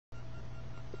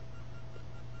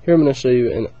Here I'm going to show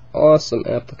you an awesome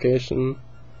application.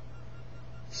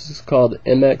 This is called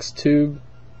MxTube.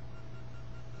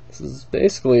 This is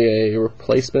basically a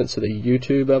replacement to the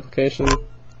YouTube application.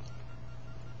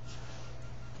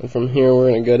 And from here we're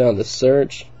going to go down to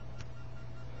search.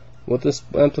 What this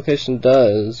application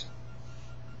does,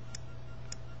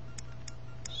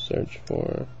 search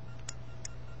for,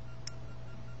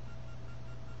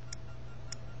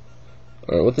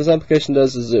 what this application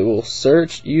does is it will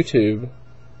search YouTube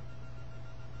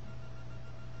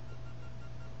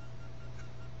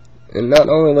and not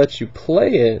only let you play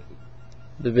it,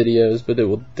 the videos, but it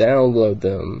will download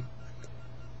them.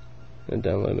 And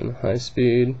download in high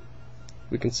speed.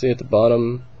 We can see at the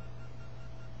bottom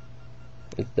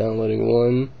it's downloading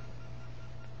one.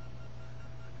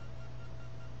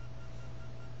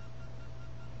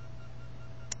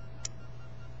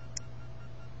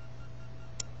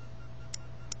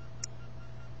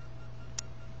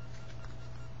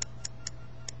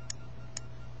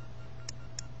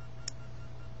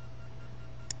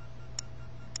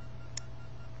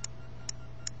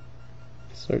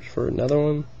 Search for another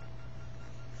one.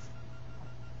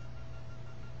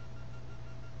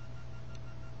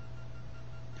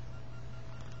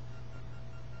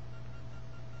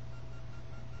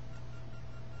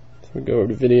 So we go over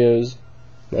to videos.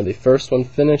 Now the first one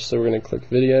finished, so we're going to click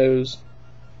videos.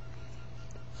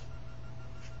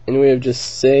 And we have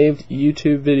just saved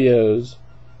YouTube videos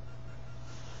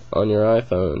on your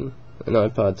iPhone and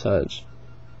iPod Touch.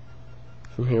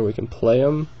 From here we can play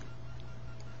them.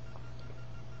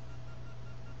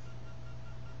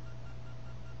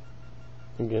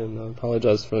 Again, I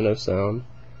apologize for no sound.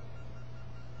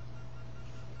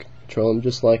 Control them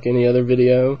just like any other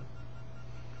video.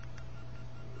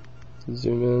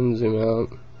 Zoom in, zoom out.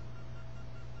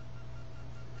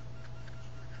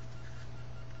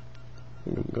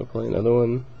 We can go play another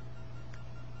one.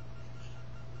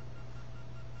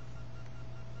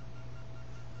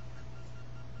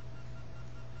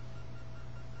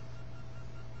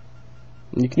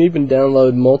 And you can even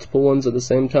download multiple ones at the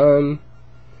same time.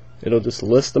 It'll just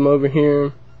list them over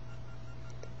here.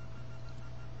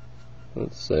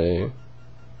 Let's say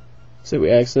we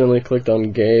accidentally clicked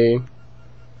on gay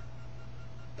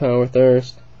power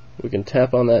thirst. We can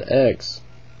tap on that X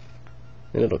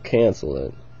and it'll cancel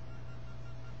it.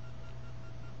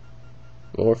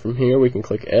 Or from here we can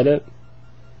click edit.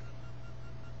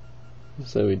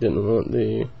 So we didn't want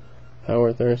the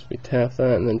power thirst. We tap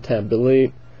that and then tap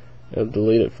delete. It'll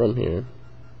delete it from here.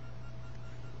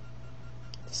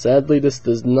 Sadly, this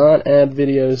does not add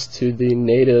videos to the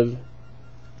native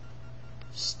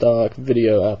stock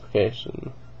video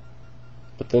application.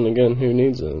 But then again, who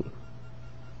needs it?